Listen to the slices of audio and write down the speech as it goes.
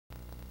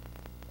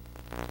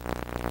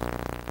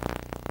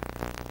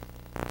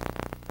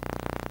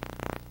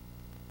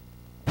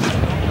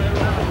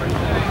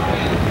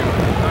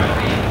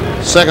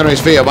Second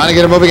race field. Trying to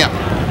get it moving up.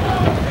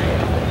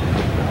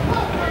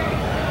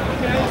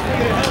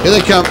 Here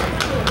they come.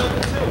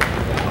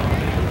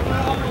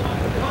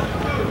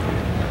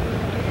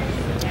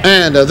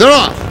 And they're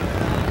off.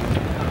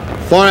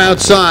 Far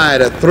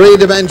outside, 3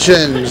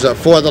 dimensions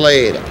for the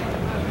lead.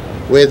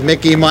 With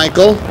Mickey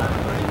Michael.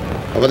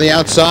 Over the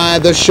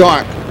outside, the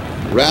Shark.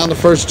 Round the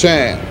first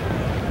turn.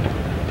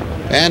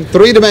 And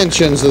 3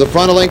 dimensions to the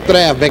front of length and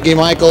a half. Mickey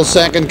Michael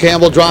second.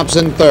 Campbell drops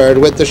in third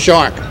with the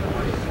Shark.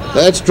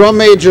 That's Drum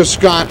Major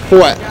Scott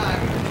fourth.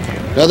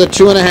 Another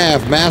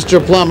 2.5. Master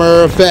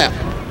Plumber fifth.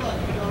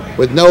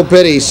 With No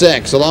Pity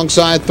sixth.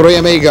 Alongside 3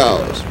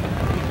 Amigos.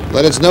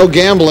 But it's No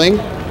Gambling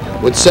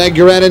with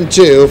Seguret in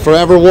 2.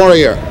 Forever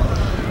Warrior.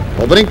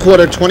 Opening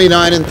quarter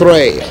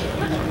 29-3.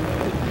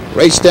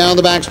 Race down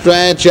the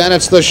backstretch, and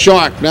it's the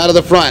Shark now to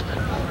the front.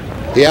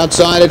 The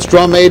outside, it's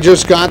Drum Major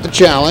Scott, the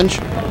challenge,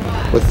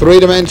 with 3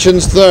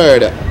 dimensions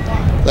third.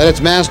 Then it's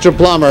Master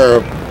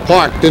Plumber,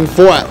 parked in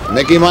fourth.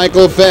 Mickey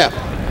Michael fifth.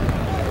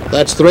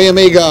 That's 3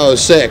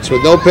 Amigos sixth,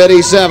 with No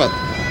Pity seventh.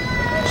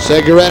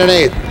 Seguret in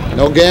eighth.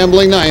 No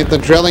Gambling ninth,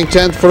 and trailing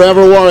 10th,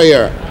 Forever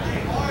Warrior.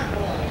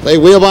 They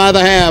wheel by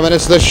the half, and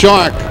it's the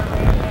Shark.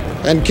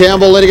 And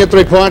Campbell letting it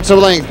 3 parts of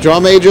length.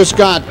 Drum Major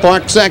Scott,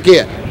 parked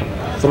second.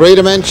 3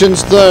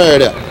 dimensions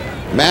third.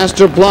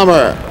 Master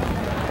Plumber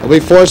will be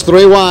forced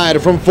 3 wide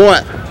from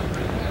fourth.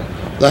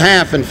 The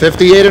half in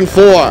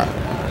 58-4.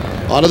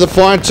 Onto the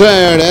far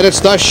turn, and it's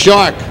the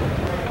Shark.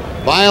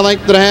 By a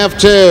length and a half,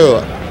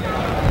 2.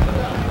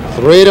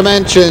 3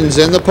 dimensions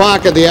in the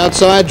pocket. The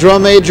outside,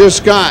 Drum Major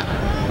Scott.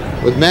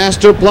 With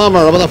Master Plumber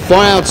over the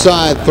far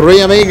outside,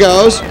 3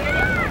 Amigos.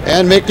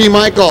 And Mickey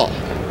Michael.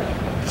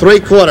 3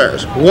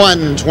 quarters,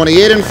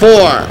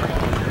 1:28-4.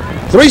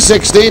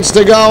 3/16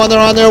 to go, and they're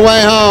on their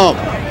way home.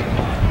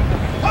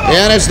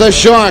 And it's the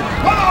Shark.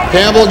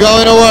 Campbell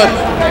going to work.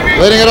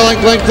 Leading it a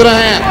length and a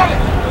half.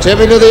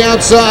 Tipping to the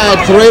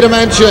outside, 3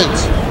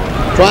 dimensions.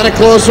 Trying to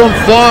close from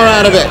far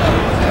out of it.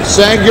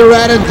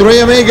 Seguret and 3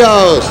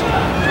 Amigos.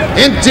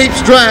 In deep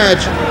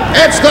stretch,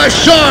 it's the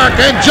Shark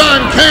and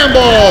John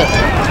Campbell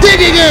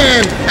digging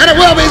in. And it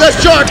will be the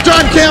Shark.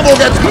 John Campbell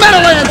gets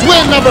Meadowlands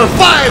win number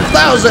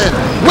 5,000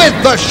 with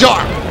the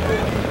Shark.